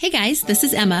Hey guys, this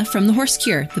is Emma from The Horse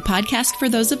Cure, the podcast for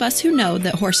those of us who know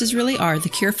that horses really are the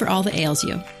cure for all that ails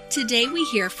you. Today we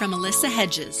hear from Alyssa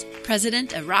Hedges,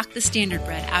 president of ROC the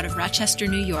Standardbred out of Rochester,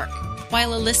 New York.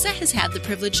 While Alyssa has had the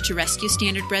privilege to rescue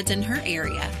standardbreds in her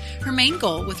area, her main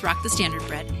goal with ROC the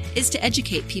Standardbred is to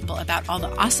educate people about all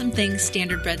the awesome things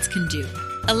standardbreds can do.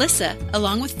 Alyssa,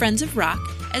 along with friends of ROC,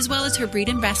 as well as her breed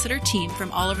ambassador team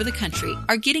from all over the country,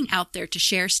 are getting out there to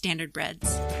share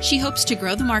standardbreds. She hopes to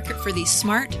grow the market for these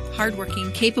smart,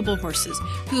 hardworking, capable horses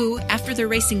who, after their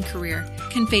racing career,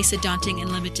 can face a daunting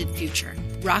and limited future.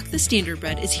 ROC the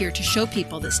Standardbred is here to show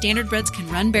people that standardbreds can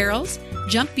run barrels,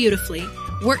 jump beautifully,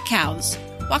 work cows,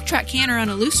 walk track canter on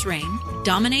a loose rein,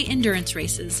 dominate endurance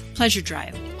races, pleasure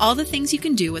drive. All the things you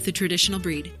can do with a traditional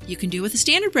breed, you can do with a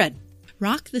standardbred.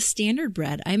 ROC the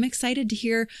Standardbred. I'm excited to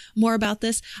hear more about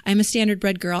this. I'm a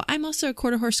standardbred girl. I'm also a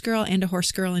quarter horse girl and a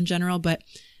horse girl in general, but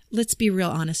let's be real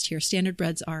honest here.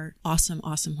 Standardbreds are awesome,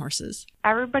 awesome horses.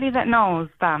 Everybody that knows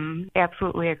them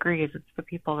absolutely agrees. It's the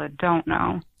people that don't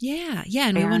know. Yeah.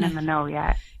 And they aren't in the know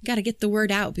yet. Got to get the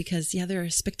word out because, they're a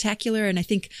spectacular and I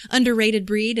think underrated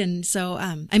breed. And so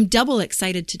I'm double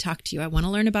excited to talk to you. I want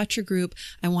to learn about your group.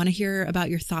 I want to hear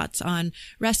about your thoughts on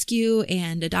rescue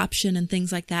and adoption and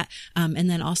things like that. And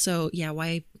then also,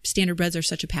 why standardbreds are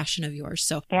such a passion of yours.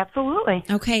 So absolutely.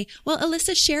 Okay. Well,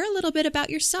 Alyssa, share a little bit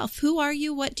about yourself. Who are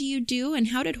you? What do you do? And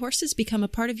how did horses become a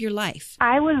part of your life?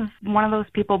 I was one of those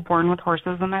people born with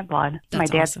horses in my blood. That's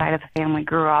my dad's awesome. side of the family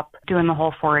grew up doing the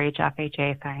whole 4-H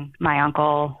FHA thing. My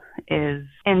uncle is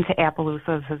into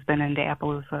Appaloosas, has been into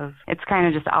Appaloosas. It's kind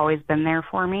of just always been there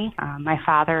for me. My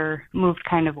father moved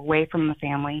kind of away from the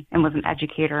family and was an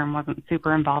educator and wasn't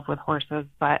super involved with horses.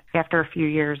 But after a few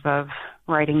years of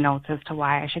writing notes as to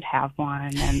why I should have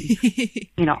one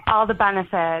and, all the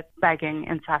benefits, begging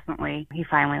incessantly, he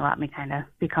finally let me kind of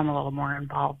become a little more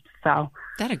involved. So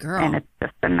that a girl. And it's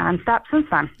just been nonstop since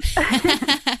then.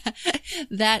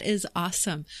 That is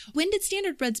awesome. When did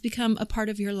standardbreds become a part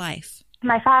of your life?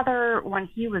 My father, when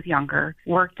he was younger,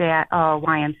 worked at a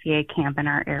YMCA camp in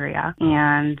our area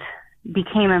and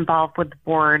became involved with the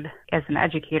board as an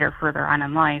educator further on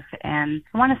in life. And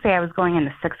I want to say I was going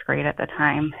into 6th grade at the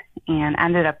time and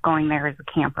ended up going there as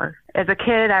a camper. As a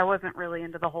kid, I wasn't really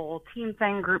into the whole team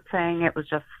thing, group thing. It was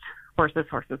just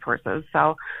horses.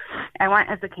 So I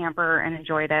went as a camper and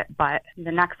enjoyed it. But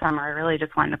the next summer, I really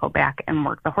just wanted to go back and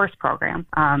work the horse program.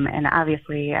 And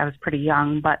obviously, I was pretty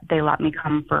young, but they let me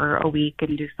come for a week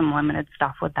and do some limited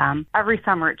stuff with them. Every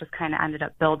summer, it just kind of ended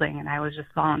up building, and I was just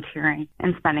volunteering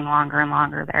and spending longer and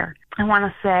longer there. I want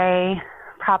to say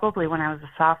probably when I was a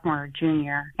sophomore or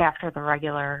junior, after the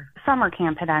regular summer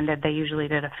camp had ended, they usually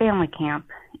did a family camp,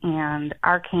 and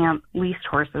our camp leased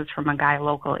horses from a guy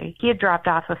locally. He had dropped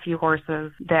off a few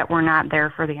horses that were not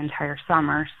there for the entire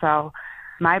summer, so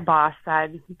my boss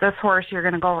said, "This horse, you're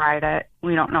going to go ride it.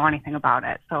 We don't know anything about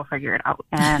it, so figure it out."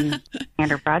 And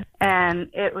standardbred. And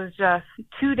it was just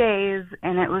 2 days,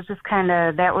 and it was just kind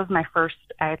of, that was my first,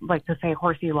 I'd like to say,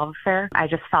 horsey love affair. I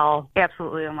just fell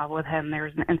absolutely in love with him. There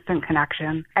was an instant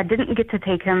connection. I didn't get to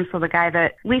take him, so the guy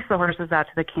that leased the horses out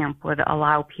to the camp would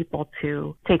allow people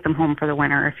to take them home for the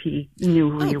winter if he knew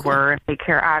who you were and take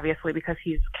care, obviously, because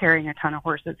he's carrying a ton of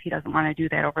horses. He doesn't want to do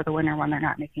that over the winter when they're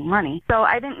not making money. So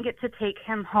I didn't get to take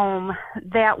him home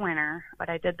that winter, but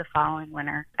I did the following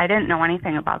winter. I didn't know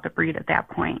anything about the breed at that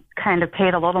point. Kind of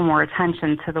paid a little more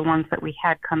attention to the ones that we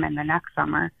had come in the next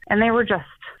summer. And they were just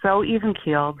so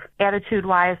even-keeled.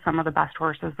 Attitude-wise, some of the best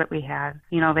horses that we had.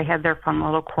 They had their fun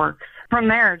little quirks. From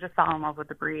there, just fell in love with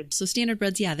the breed. So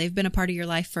standardbreds, they've been a part of your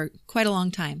life for quite a long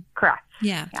time. Correct.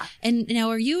 Yeah. And now,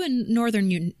 are you in northern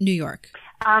New York?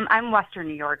 I'm Western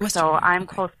New York, I'm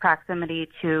close proximity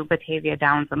to Batavia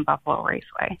Downs and Buffalo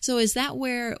Raceway. So is that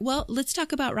where, let's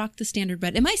talk about ROC the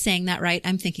Standardbred. Am I saying that right?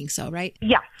 I'm thinking so, right?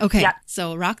 Yes. Okay. Yes.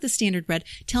 So ROC the Standardbred,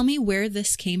 tell me where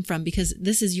this came from, because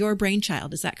this is your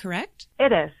brainchild. Is that correct?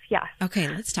 It is, yes. Okay,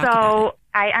 let's talk about it.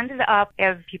 I ended up,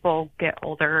 as people get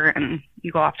older and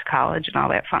you go off to college and all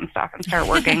that fun stuff and start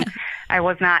working, I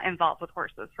was not involved with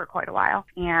horses for quite a while.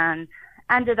 And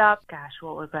ended up,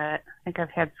 what was it? I think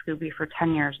I've had Scooby for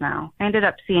 10 years now. I ended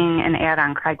up seeing an ad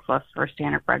on Craigslist for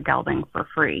standardbred gelding for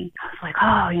free. I was like,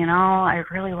 I'd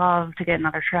really love to get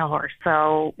another trail horse.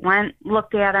 So went,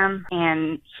 looked at him,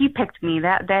 and he picked me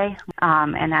that day,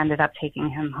 and ended up taking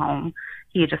him home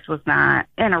he just was not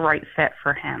in a right fit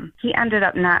for him. He ended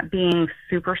up not being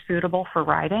super suitable for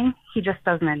riding. He just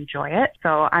doesn't enjoy it.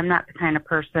 So I'm not the kind of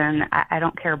person, I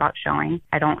don't care about showing.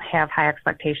 I don't have high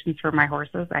expectations for my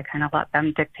horses. I kind of let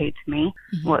them dictate to me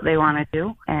what they want to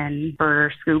do. And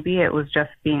for Scooby, it was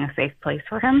just being a safe place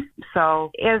for him.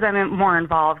 So as I'm more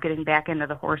involved getting back into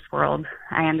the horse world,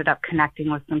 I ended up connecting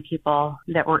with some people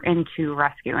that were into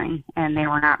rescuing, and they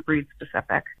were not breed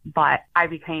specific. But I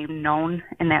became known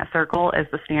in that circle as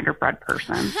the Standardbred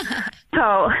person.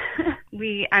 So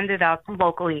we ended up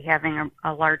locally having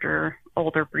a larger,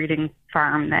 older breeding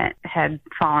farm that had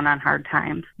fallen on hard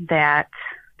times, that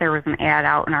there was an ad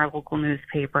out in our local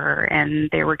newspaper, and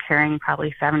they were carrying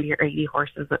probably 70 or 80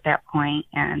 horses at that point.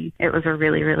 And it was a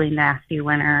really, really nasty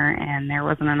winter, and there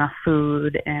wasn't enough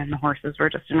food, and the horses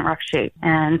were just in rough shape.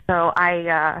 And so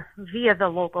I, via the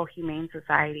local Humane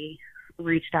Society,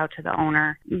 reached out to the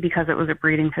owner because it was a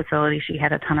breeding facility. She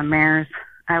had a ton of mares.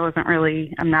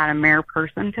 I'm not a mare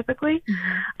person typically.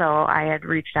 So I had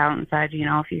reached out and said,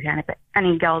 if you had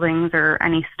any geldings or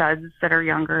any studs that are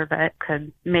younger that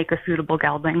could make a suitable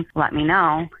gelding, let me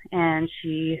know. And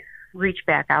she reached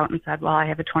back out and said, well, I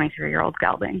have a 23-year-old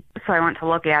gelding. So I went to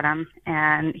look at him,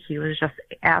 and he was just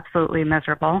absolutely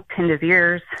miserable. Pinned his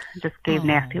ears, just gave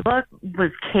nasty looks,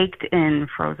 was caked in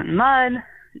frozen mud,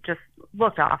 just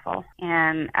looked awful.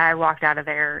 And I walked out of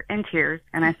there in tears,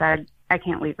 and I said, I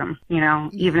can't leave him,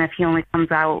 even if he only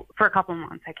comes out for a couple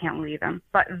months, I can't leave him.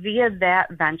 But via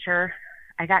that venture,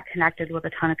 I got connected with a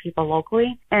ton of people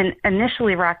locally. And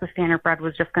initially, ROC the Standardbred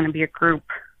was just going to be a group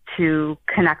to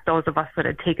connect those of us that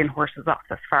had taken horses off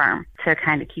this farm to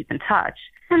kind of keep in touch.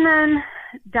 And then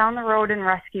down the road in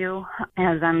rescue,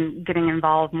 as I'm getting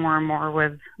involved more and more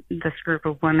with this group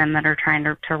of women that are trying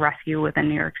to rescue within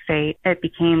New York State, it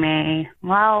became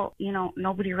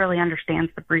nobody really understands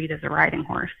the breed as a riding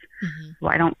horse.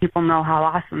 Why don't people know how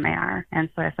awesome they are? And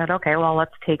so I said, okay, well,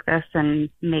 let's take this and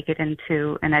make it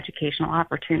into an educational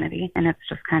opportunity. And it's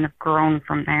just kind of grown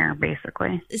from there,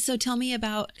 basically. So tell me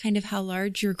about kind of how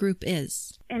large your group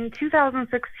is. In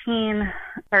 2016,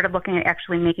 I started looking at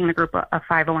actually making the group a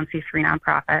 501c3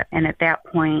 nonprofit. And at that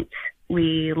point,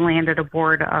 we landed a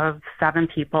board of 7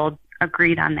 people,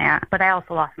 agreed on that. But I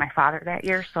also lost my father that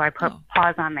year, so I put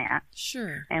pause on that.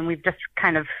 Sure. And we've just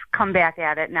kind of come back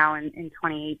at it now in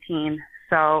 2018.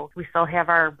 So we still have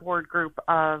our board group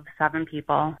of 7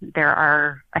 people. There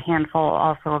are a handful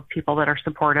also of people that are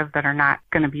supportive that are not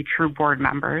going to be true board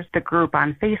members. The group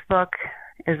on Facebook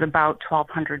is about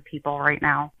 1,200 people right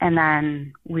now. And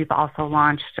then we've also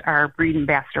launched our Breed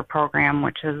Ambassador program,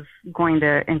 which is going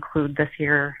to include this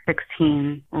year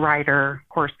 16 rider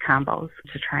horse combos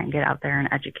to try and get out there and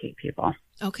educate people.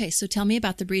 Okay, so tell me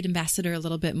about the Breed Ambassador a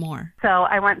little bit more. So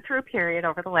I went through a period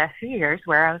over the last few years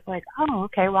where I was like, oh,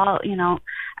 okay, well,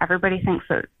 everybody thinks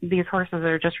that these horses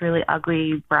are just really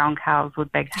ugly brown cows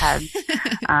with big heads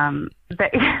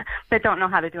that don't know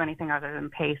how to do anything other than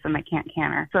pace, and they can't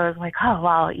canter. So I was like, oh,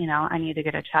 well, I need to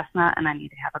get a chestnut, and I need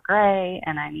to have a gray,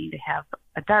 and I need to have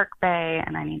a dark bay,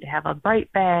 and I need to have a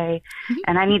bright bay,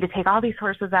 and I need to take all these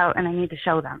horses out, and I need to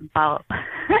show them. Well,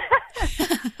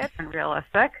 that's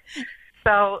unrealistic.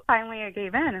 So finally I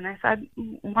gave in, and I said,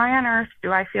 why on earth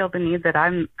do I feel the need that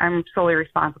I'm solely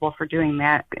responsible for doing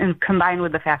that, and combined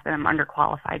with the fact that I'm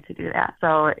underqualified to do that?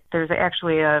 So there's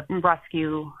actually a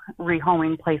rescue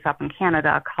rehoming place up in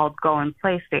Canada called Go and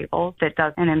Play Stables that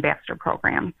does an ambassador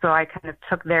program. So I kind of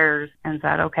took theirs and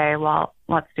said, okay, well,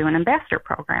 let's do an ambassador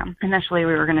program. Initially,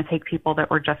 we were going to take people that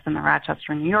were just in the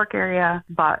Rochester, New York area,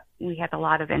 but we had a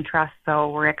lot of interest, so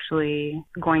we're actually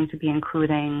going to be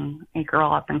including a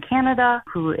girl up in Canada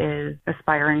who is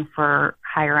aspiring for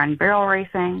higher-end barrel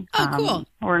racing. Oh, cool.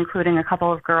 We're including a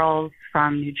couple of girls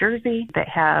from New Jersey that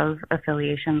have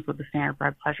affiliations with the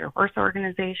Standardbred Pleasure Horse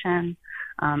Organization,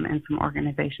 and some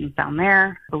organizations down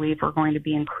there. I believe we're going to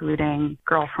be including a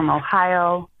girl from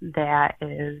Ohio that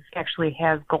actually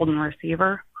has Golden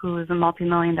Receiver, who is a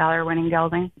multi-million-dollar winning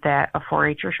gelding that a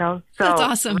 4-H'er shows. So that's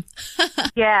awesome.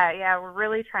 Yeah, we're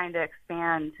really trying to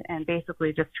expand and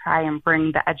basically just try and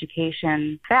bring the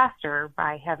education faster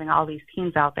by having all these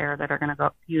teams out there that are going to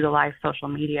go utilize social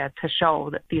media to show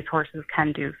that these horses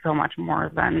can do so much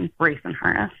more than race and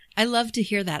harness. I love to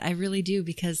hear that. I really do,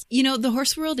 because, the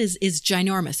horse world is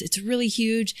ginormous. It's really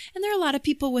huge. And there are a lot of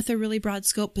people with a really broad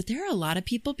scope, but there are a lot of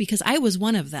people, because I was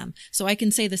one of them, so I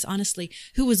can say this honestly,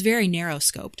 who was very narrow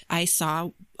scoped. I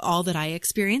saw all that I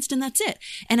experienced, and that's it.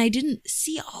 And I didn't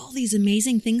see all these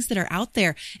amazing things that are out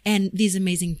there and these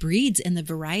amazing breeds and the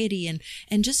variety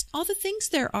and just all the things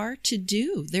there are to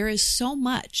do. There is so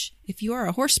much. If you are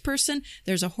a horse person,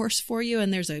 there's a horse for you,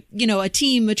 and there's a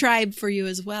team, a tribe for you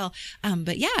as well.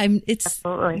 But yeah,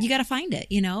 Absolutely. You got to find it,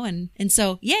 and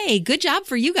so yay, good job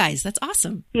for you guys. That's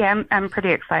awesome. Yeah, I'm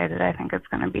pretty excited. I think it's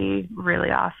going to be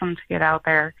really awesome to get out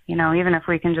there. Even if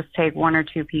we can just take one or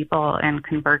two people and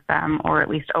convert them, or at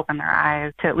least open their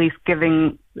eyes to at least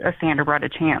giving a Standardbred a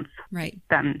chance. Right.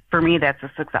 Then for me, that's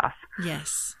a success.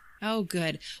 Yes. Oh,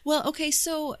 good. Well, okay.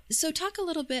 So talk a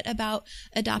little bit about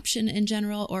adoption in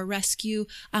general or rescue.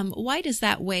 Why does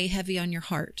that weigh heavy on your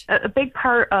heart? A big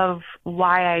part of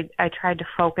why I tried to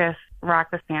focus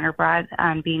ROC the Standardbred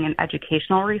on being an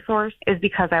educational resource is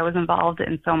because I was involved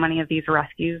in so many of these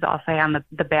rescues, I'll say on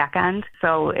the back end.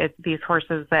 So it's these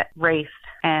horses that raced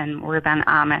and were then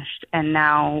Amished, and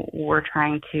now we're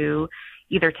trying to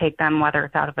either take them, whether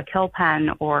it's out of a kill pen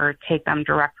or take them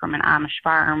direct from an Amish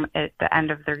farm at the end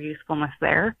of their usefulness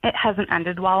there. It hasn't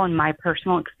ended well in my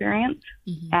personal experience,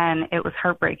 and it was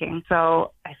heartbreaking.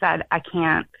 So I said, I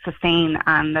can't sustain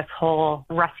on this whole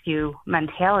rescue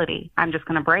mentality. I'm just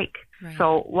going to break. Right.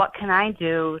 So what can I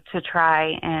do to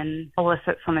try and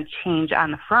elicit some change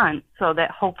on the front so that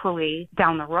hopefully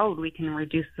down the road we can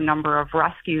reduce the number of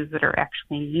rescues that are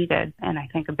actually needed? And I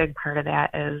think a big part of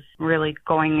that is really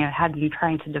going ahead and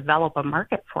trying to develop a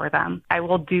market for them. I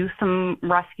will do some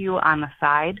rescue on the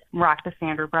side. ROC the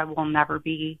Standardbred will never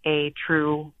be a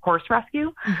true horse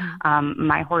rescue.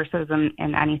 My horses and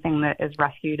anything that is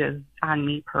rescued is on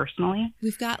me personally.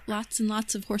 We've got lots and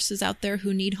lots of horses out there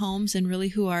who need homes and really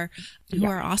who are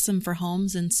awesome for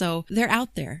homes. And so they're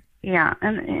out there. Yeah.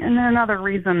 And another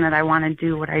reason that I want to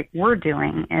do what we're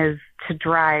doing is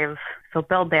to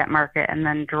build that market and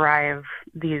then drive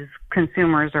these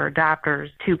consumers or adopters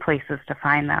to places to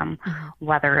find them,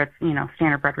 whether it's,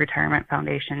 Standardbred Retirement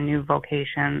Foundation, New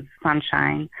Vocations,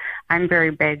 Sunshine. I'm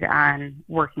very big on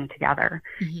working together.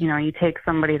 You take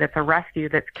somebody that's a rescue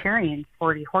that's carrying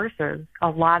 40 horses, a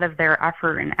lot of their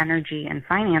effort and energy and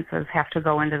finances have to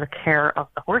go into the care of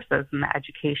the horses and the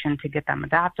education to get them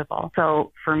adoptable.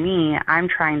 So for me, I'm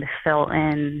trying to fill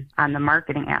in on the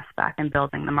marketing aspect and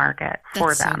building the market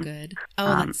for them. That's so good.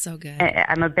 Oh, that's so good.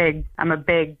 I'm a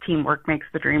big teamwork makes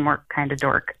the dream work kind of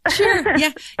dork. Sure.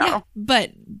 Yeah. Yeah.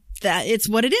 But that it's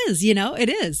what it is, it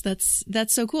is.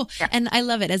 That's so cool. Yeah. And I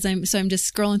love it I'm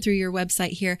just scrolling through your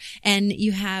website here, and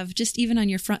you have just even on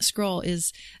your front scroll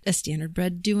is a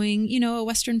Standardbred doing, a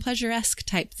Western pleasure-esque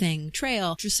type thing,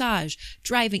 trail, dressage,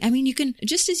 driving. I mean, you can,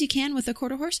 just as you can with a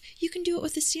quarter horse, you can do it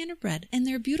with a Standardbred, and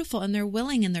they're beautiful and they're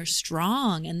willing and they're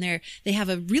strong and they have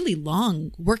a really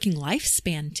long working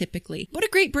lifespan typically. What a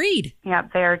great breed. Yeah,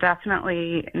 they are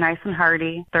definitely nice and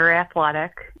hardy. They're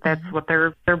athletic. That's what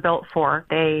they're built for.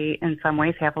 They, in some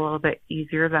ways, have a little bit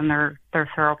easier than their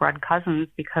thoroughbred cousins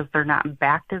because they're not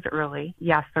backed as early.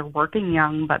 Yes, they're working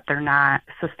young, but they're not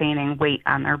sustaining weight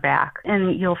on their back.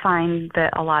 And you'll find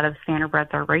that a lot of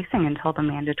Standardbreds are racing until the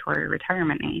mandatory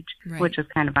retirement age, which is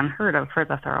kind of unheard of for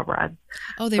the thoroughbreds.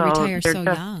 Oh, they retire so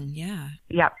young, yeah.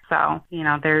 Yep. So,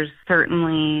 there's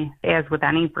certainly, as with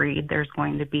any breed, there's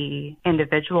going to be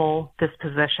individual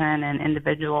disposition and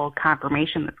individual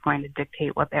conformation that's going to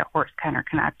dictate what that horse can or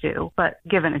cannot do. But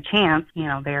given a chance,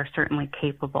 they are certainly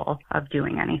capable of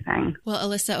doing anything. Well,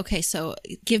 Alyssa, okay, so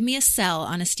give me a sell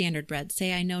on a Standardbred.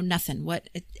 Say I know nothing.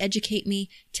 Educate me,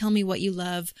 tell me what you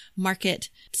love, market,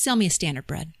 sell me a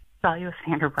Standardbred. Sell you a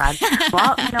Standardbred.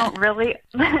 Well, really,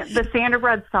 the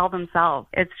Standardbreds sell themselves.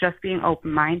 It's just being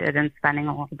open-minded and spending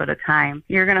a little bit of time.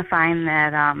 You're going to find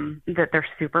that that they're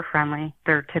super friendly.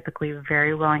 They're typically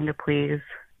very willing to please.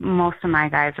 Most of my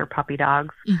guys are puppy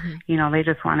dogs. They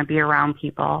just want to be around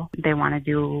people. They want to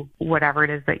do whatever it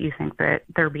is that you think that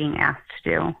they're being asked to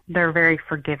do. They're very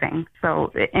forgiving.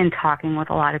 So in talking with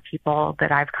a lot of people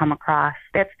that I've come across,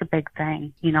 that's the big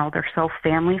thing. They're so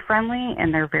family friendly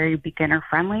and they're very beginner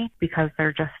friendly because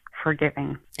they're just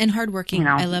forgiving. And hardworking.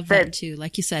 I love that too.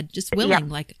 Like you said, just willing,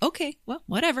 like, okay, well,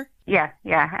 whatever. Yeah.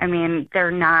 I mean,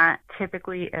 they're not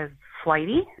typically as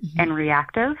flighty and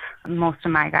reactive. Most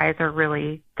of my guys are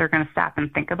they're going to stop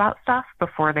and think about stuff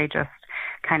before they just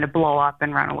kind of blow up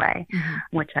and run away,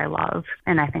 which I love.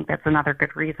 And I think that's another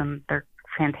good reason they're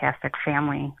fantastic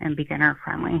family and beginner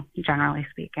friendly, generally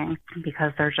speaking,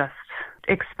 because they're just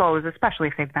exposed, especially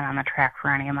if they've been on the track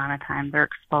for any amount of time. They're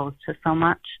exposed to so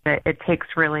much that it takes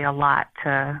really a lot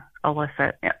to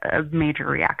elicit a major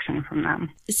reaction from them.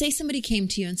 Say somebody came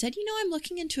to you and said, I'm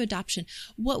looking into adoption.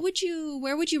 Where would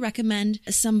you recommend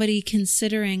somebody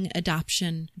considering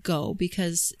adoption go?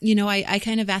 Because, I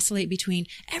kind of vacillate between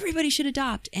everybody should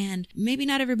adopt and maybe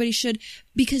not everybody should,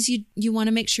 because you want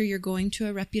to make sure you're going to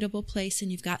a reputable place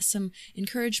and you've got some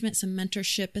encouragement, some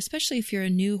mentorship, especially if you're a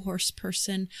new horse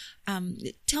person.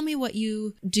 Tell me what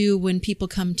you do when people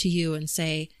come to you and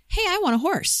say, hey, I want a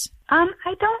horse.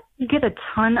 I don't get a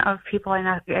ton of people,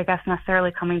 I guess,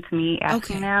 necessarily coming to me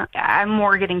asking that. I'm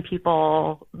more getting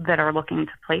people that are looking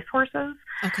to place horses.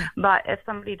 Okay. But if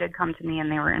somebody did come to me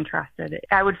and they were interested,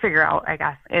 I would figure out, I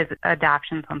guess, is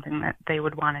adoption something that they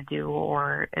would want to do,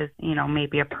 or is,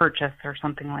 maybe a purchase or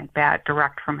something like that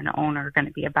direct from an owner going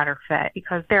to be a better fit?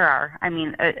 Because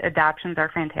adoptions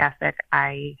are fantastic.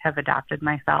 I have adopted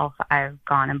myself. I've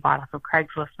gone and bought off of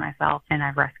Craigslist myself, and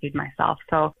I've rescued myself.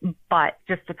 But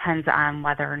just depends on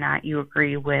whether or not you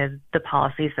agree with the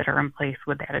policies that are in place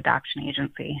with that adoption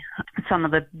agency. Some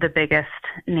of the biggest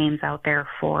names out there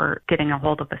for getting a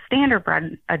hold of a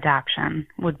standardbred adoption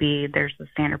would be, there's the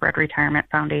Standardbred Retirement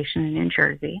Foundation in New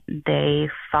Jersey. They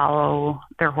follow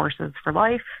their horses for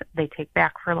life. They take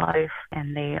back for life,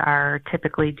 and they are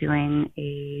typically doing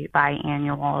a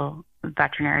biannual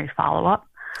veterinary follow-up.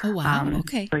 Oh, wow.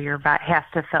 Okay. So your vet has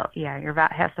to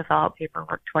fill out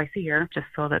paperwork twice a year, just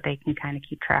so that they can kind of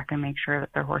keep track and make sure that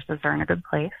their horses are in a good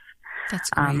place. That's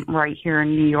great. Right here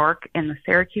in New York, in the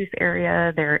Syracuse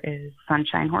area, there is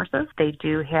Sunshine Horses. They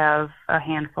do have a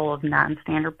handful of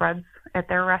non-standardbreds at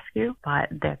their rescue, but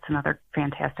that's another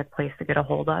fantastic place to get a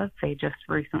hold of. They just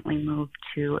recently moved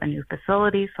to a new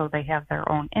facility, so they have their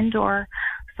own indoor,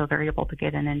 so they're able to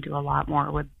get in and do a lot more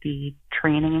with the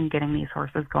training and getting these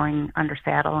horses going under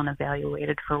saddle and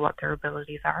evaluated for what their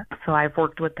abilities are. So I've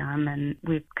worked with them, and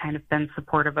we've kind of been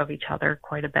supportive of each other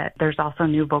quite a bit. There's also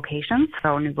New Vocations.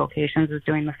 So New Vocations is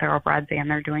doing the thoroughbreds, and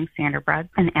they're doing standardbreds.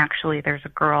 And actually, there's a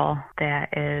girl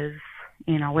that is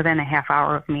within a half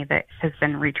hour of me that has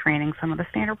been retraining some of the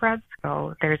standardbreds.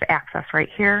 So there's access right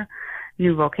here.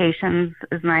 New Vocations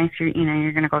is nice. You're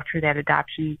going to go through that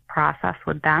adoption process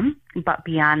with them. But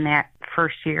beyond that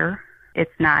first year,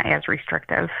 it's not as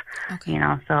restrictive. Okay.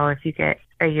 So if you get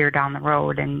a year down the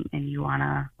road and you want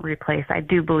to replace, I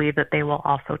do believe that they will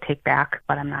also take back,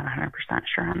 but I'm not 100%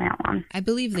 sure on that one. I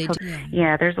believe they do.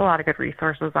 Yeah, there's a lot of good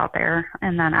resources out there.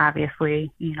 And then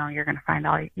obviously, you're going to find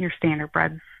all your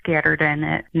standardbreds scattered in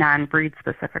at non-breed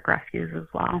specific rescues as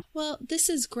well. Well, this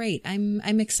is great.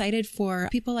 I'm excited for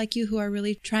people like you who are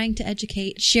really trying to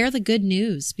educate, share the good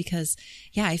news, because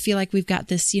I feel like we've got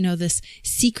this, this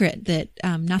secret that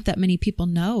not that many people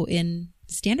know in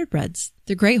standardbreds.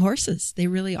 They're great horses. They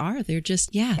really are. They're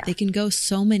just, they can go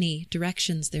so many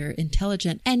directions. They're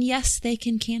intelligent. And yes, they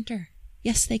can canter.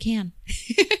 Yes, they can.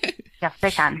 Yes,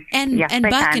 they can. And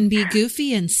Buck can be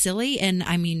goofy and silly. And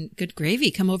I mean, good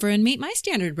gravy. Come over and meet my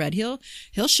standardbred.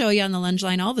 He'll show you on the lunge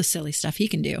line all the silly stuff he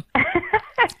can do.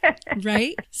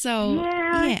 Right? So,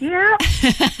 yeah.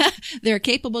 They're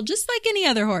capable just like any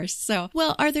other horse. So,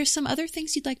 well, are there some other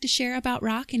things you'd like to share about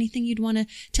ROC? Anything you'd want to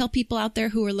tell people out there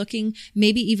who are looking,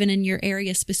 maybe even in your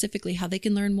area specifically, how they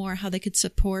can learn more, how they could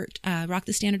support ROC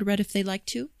the Standardbred if they'd like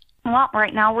to? Well,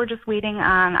 right now we're just waiting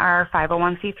on our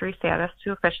 501c3 status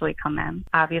to officially come in.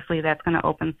 Obviously, that's going to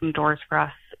open some doors for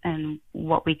us and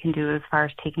what we can do as far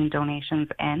as taking donations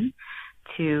in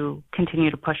to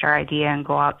continue to push our idea and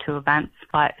go out to events.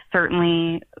 But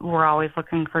certainly, we're always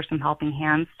looking for some helping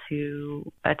hands to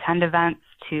attend events,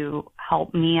 to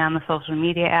help me on the social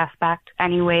media aspect.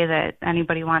 Any way that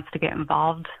anybody wants to get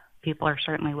involved, people are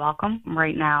certainly welcome.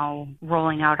 Right now,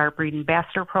 rolling out our breed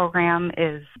ambassador program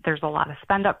there's a lot of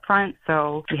spend up front.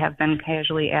 So we have been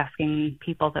casually asking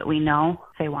people that we know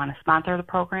if they want to sponsor the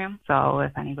program. So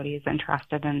if anybody is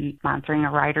interested in sponsoring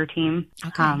a rider team,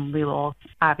 we will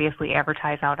obviously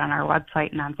advertise out on our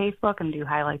website and on Facebook and do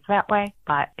highlights that way.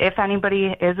 But if anybody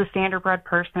is a standardbred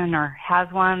person or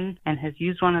has one and has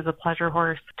used one as a pleasure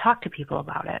horse, talk to people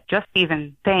about it. Just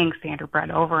even saying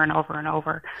standardbred over and over and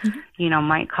over,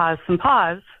 might cause some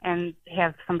pause and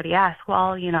have somebody ask,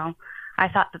 well, I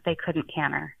thought that they couldn't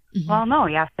canter. Mm-hmm. Well, no,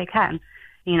 yes, they can.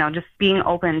 Just being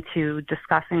open to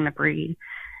discussing the breed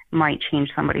might change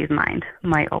somebody's mind,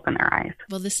 might open their eyes.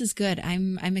 Well, this is good.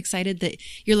 I'm excited that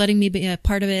you're letting me be a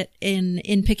part of it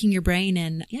in picking your brain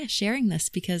and sharing this,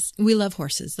 because we love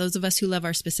horses. Those of us who love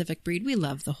our specific breed, we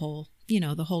love the whole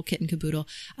the whole kit and caboodle.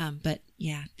 But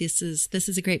yeah, this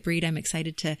is a great breed. I'm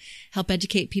excited to help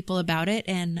educate people about it.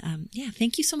 And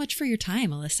thank you so much for your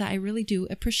time, Alyssa. I really do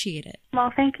appreciate it.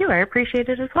 Well, thank you. I appreciate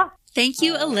it as well. Thank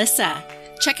you, Alyssa.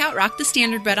 Check out Rock the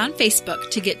Standardbred on Facebook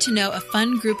to get to know a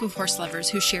fun group of horse lovers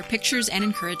who share pictures and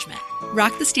encouragement.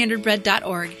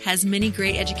 RockTheStandardbred.org has many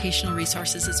great educational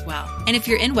resources as well. And if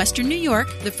you're in Western New York,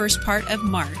 the first part of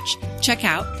March, check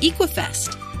out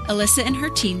Equifest. Alyssa and her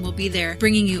team will be there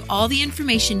bringing you all the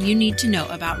information you need to know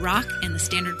about ROC and the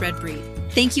Standardbred breed.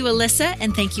 Thank you, Alyssa,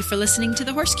 and thank you for listening to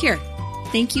The Horse Cure.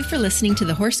 Thank you for listening to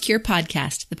the Horse Cure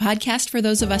podcast, the podcast for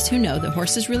those of us who know that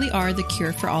horses really are the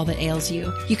cure for all that ails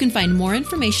you. You can find more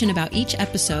information about each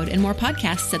episode and more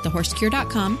podcasts at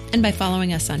thehorsecure.com and by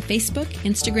following us on Facebook,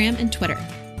 Instagram, and Twitter.